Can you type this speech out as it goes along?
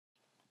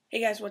Hey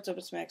guys, what's up?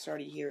 It's Max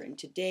already here, and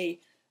today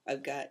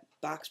I've got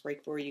box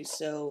break for you.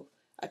 So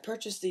I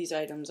purchased these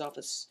items off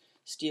of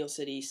Steel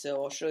City,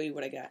 so I'll show you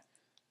what I got.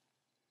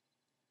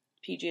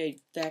 PGA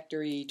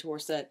Factory tour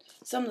set.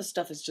 Some of the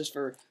stuff is just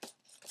for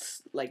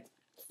like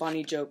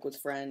funny joke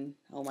with friend.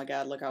 Oh my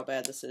god, look how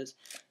bad this is.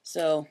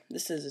 So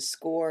this is a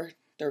Score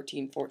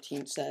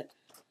 13-14 set,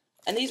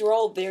 and these were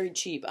all very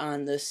cheap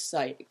on this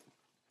site.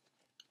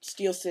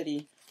 Steel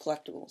City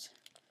Collectibles,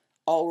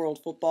 All World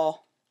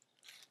Football,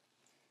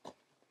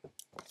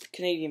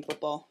 Canadian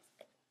football,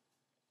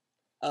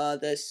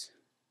 this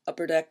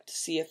Upper Deck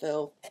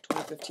CFL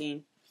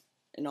 2015,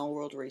 and All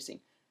World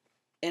Racing.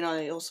 And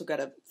I also got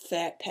a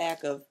fat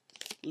pack of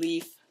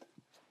Leaf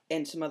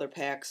and some other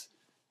packs.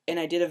 And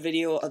I did a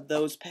video of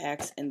those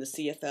packs and the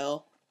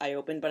CFL I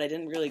opened, but I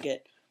didn't really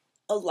get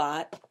a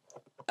lot.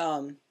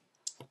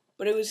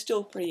 But it was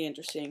still pretty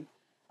interesting.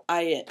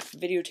 I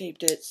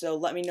videotaped it, so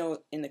let me know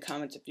in the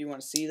comments if you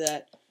want to see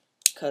that,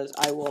 because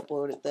I will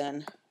upload it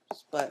then.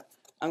 But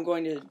I'm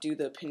going to do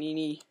the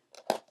Panini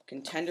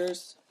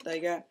Contenders that I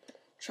got.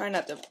 Try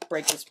not to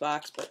break this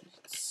box, but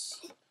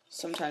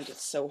sometimes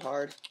it's so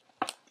hard.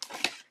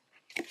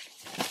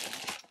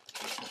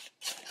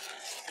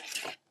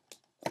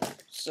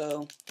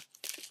 So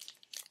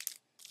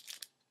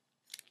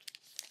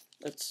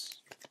let's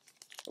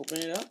open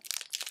it up.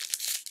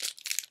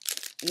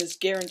 And this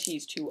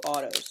guarantees 2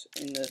 autos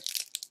in this.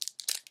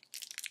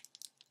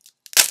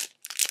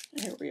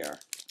 Here we are.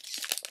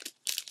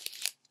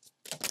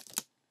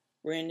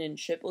 Brandon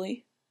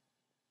Shipley,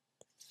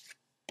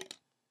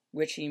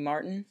 Richie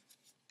Martin,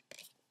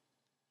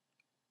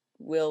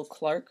 Will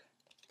Clark,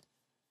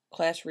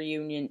 Class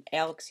Reunion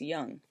Alex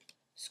Young,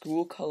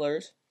 School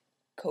Colors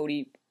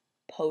Cody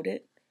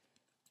Podit,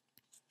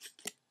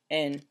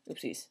 and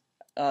oopsies,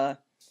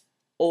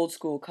 Old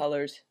School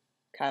Colors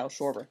Kyle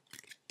Schwarber.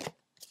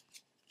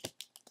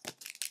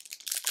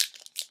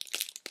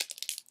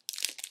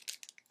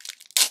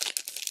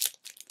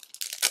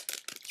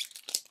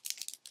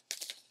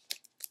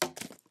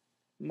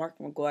 Mark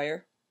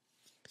McGuire,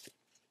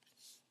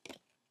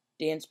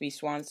 Dansby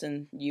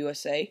Swanson,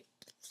 USA.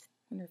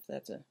 Wonder if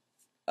that's a...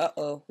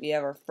 Uh-oh, we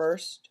have our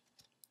first.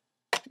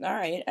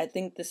 Alright, I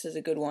think this is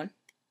a good one.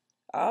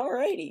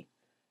 Alrighty.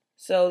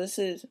 So this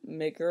is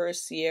Miguel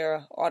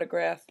Sierra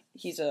autograph.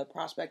 He's a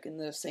prospect in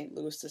the St.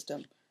 Louis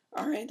system.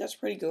 Alright, that's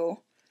pretty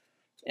cool.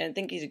 And I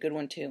think he's a good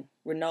one too.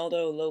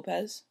 Ronaldo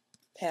Lopez,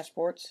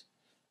 Passports.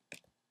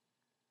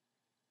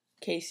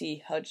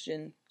 Casey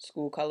Hudson,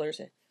 School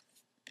Colors.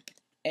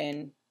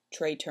 And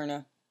Trey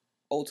Turner,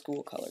 Old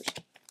School Colors.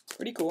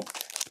 Pretty cool.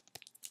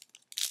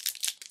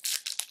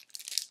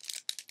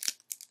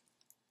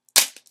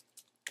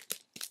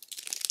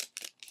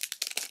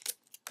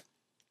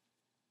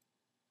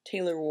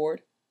 Taylor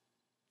Ward,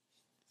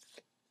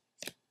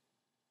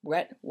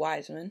 Brett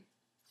Wiseman,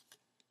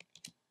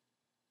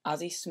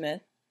 Ozzie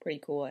Smith,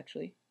 pretty cool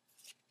actually,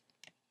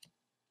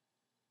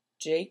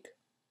 Jake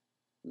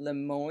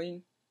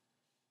Lemoyne,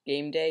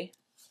 Game Day,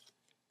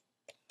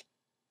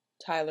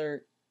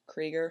 Tyler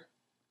Krieger,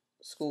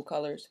 School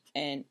Colors,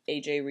 and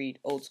AJ Reed,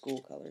 Old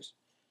School Colors.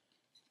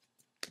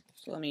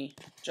 So let me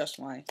adjust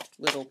my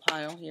little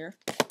pile here.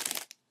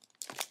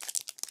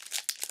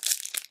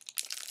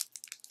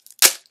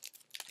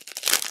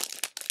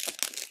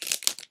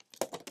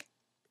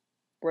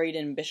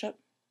 Braden Bishop,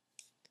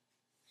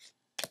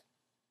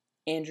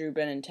 Andrew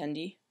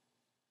Benintendi,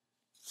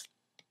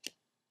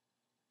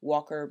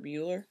 Walker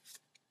Buehler,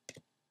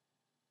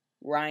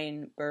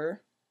 Ryan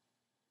Burr,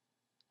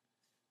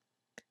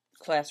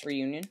 Class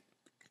Reunion,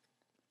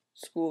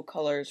 School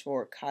Colors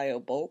for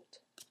Kyle Bolt,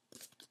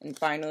 and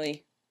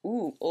finally,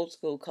 Old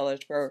School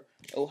Colors for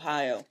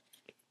Ohio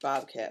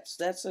Bobcats.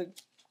 That's a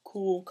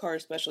cool card,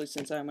 especially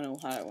since I'm an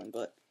Ohioan,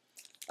 but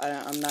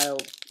I'm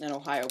not an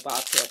Ohio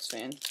Bobcats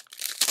fan.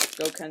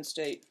 Go Kent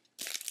State.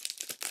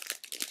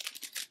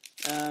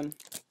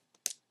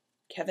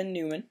 Kevin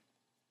Newman,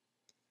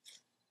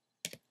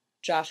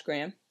 Josh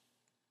Graham,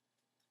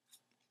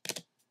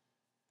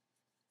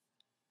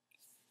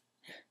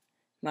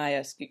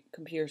 my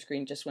computer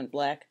screen just went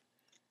black.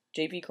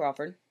 J.P.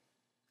 Crawford,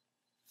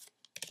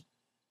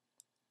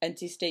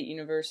 NC State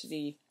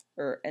University,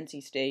 or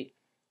NC State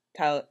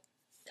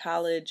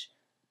College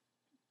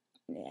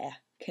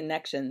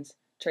Connections,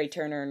 Trey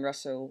Turner and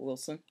Russell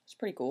Wilson. It's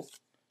pretty cool.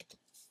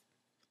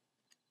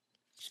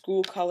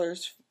 School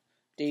Colors,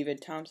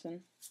 David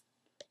Thompson,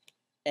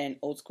 and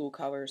Old School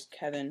Colors,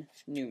 Kevin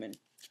Newman.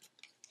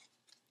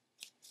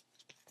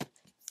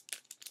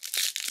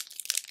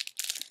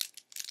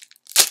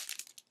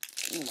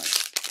 Oh my.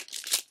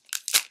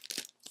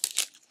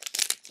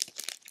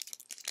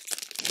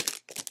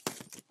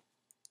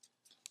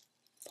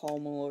 Paul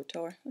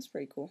Molitor, that's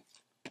pretty cool.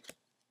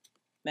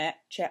 Matt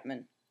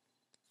Chapman,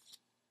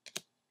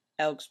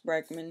 Alex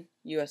Bregman,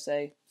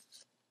 USA.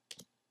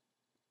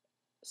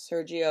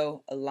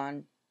 Sergio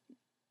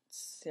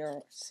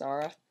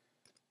Sara,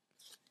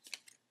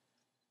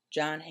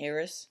 John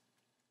Harris,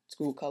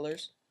 School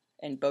Colors,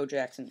 and Bo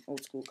Jackson,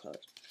 Old School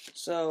Colors.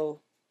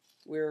 So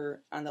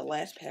we're on the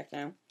last pack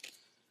now.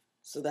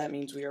 So that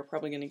means we are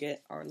probably going to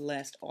get our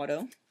last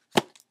auto.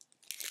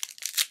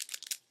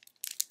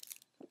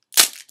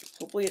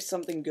 Hopefully it's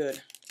something good.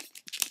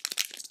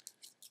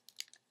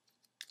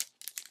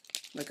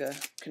 Like a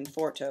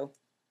Conforto.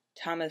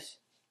 Thomas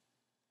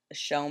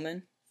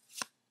Shellman.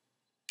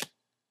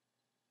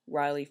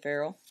 Riley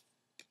Farrell.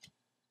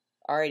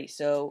 Alrighty,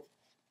 so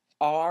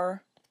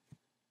our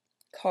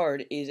other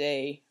card is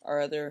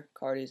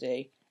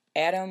a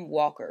Adam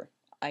Walker.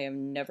 I have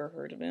never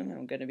heard of him,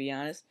 I'm gonna be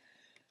honest.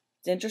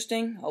 It's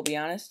interesting, I'll be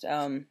honest.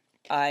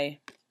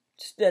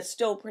 That's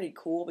still pretty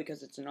cool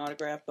because it's an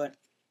autograph, but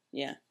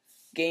yeah.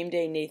 Game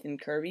Day Nathan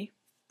Kirby.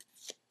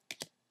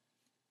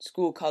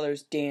 School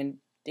Colors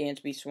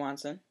Dansby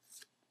Swanson.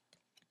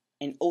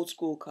 And Old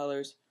School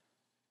Colors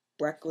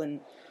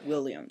Brecklin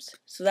Williams.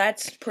 So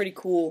that's pretty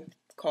cool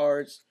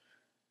cards.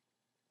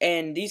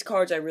 And these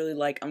cards I really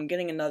like. I'm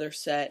getting another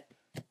set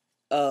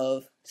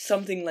of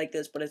something like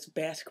this, but it's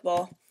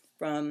basketball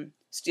from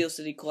Steel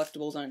City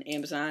Collectibles on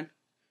Amazon.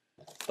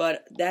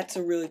 But that's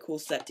a really cool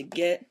set to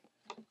get.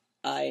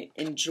 I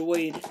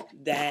enjoyed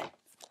that.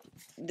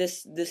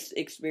 This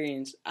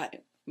experience.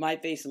 My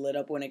face lit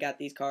up when I got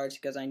these cards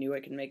because I knew I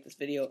could make this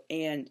video,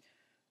 and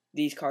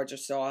these cards are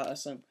so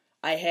awesome.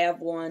 I have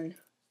one,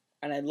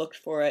 and I looked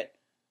for it.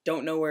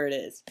 Don't know where it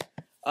is.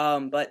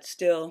 But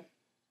still,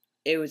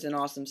 it was an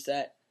awesome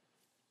set.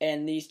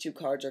 And these two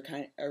cards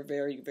are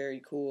very,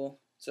 very cool.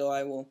 So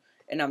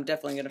I'm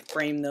definitely gonna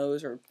frame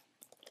those or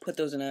put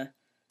those in a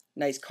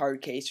nice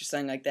card case or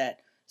something like that.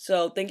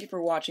 So thank you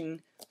for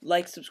watching.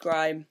 Like,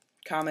 subscribe,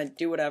 comment,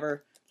 do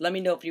whatever. Let me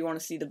know if you want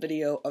to see the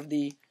video of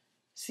the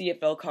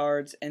CFL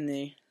cards and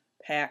the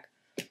pack.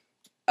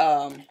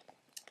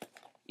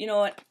 You know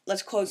what?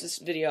 Let's close this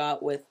video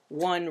out with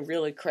one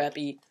really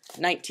crappy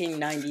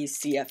 1990s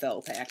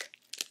CFL pack.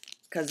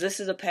 Because this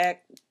is a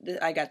pack,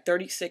 I got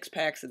 36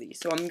 packs of these.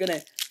 So I'm going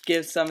to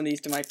give some of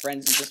these to my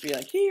friends and just be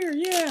like, here,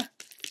 yeah.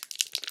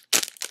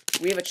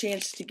 We have a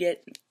chance to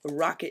get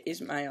Rocket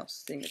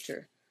Ismail's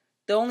signature.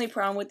 The only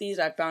problem with these,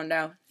 I found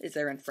out, is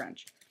they're in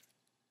French.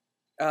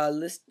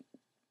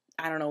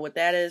 I don't know what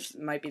that is.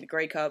 It might be the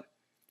Grey Cup.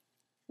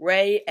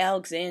 Ray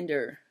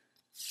Alexander.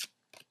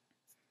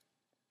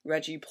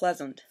 Reggie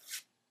Pleasant.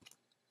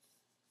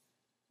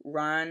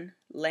 Ron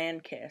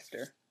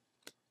Lancaster.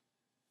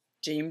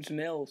 James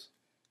Mills.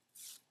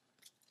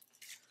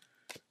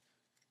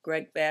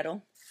 Greg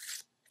Battle.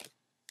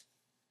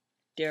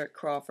 Derek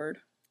Crawford.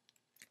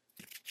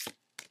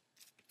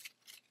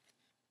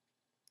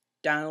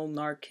 Donald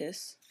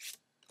Narkis.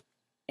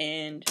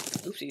 And,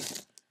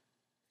 oopsies.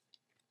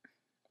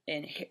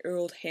 And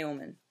Harold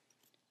Haleman.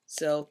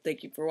 So,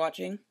 thank you for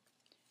watching.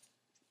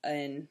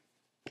 And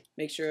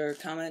make sure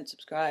to comment,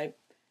 subscribe,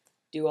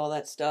 do all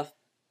that stuff.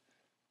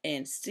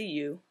 And see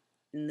you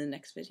in the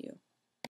next video.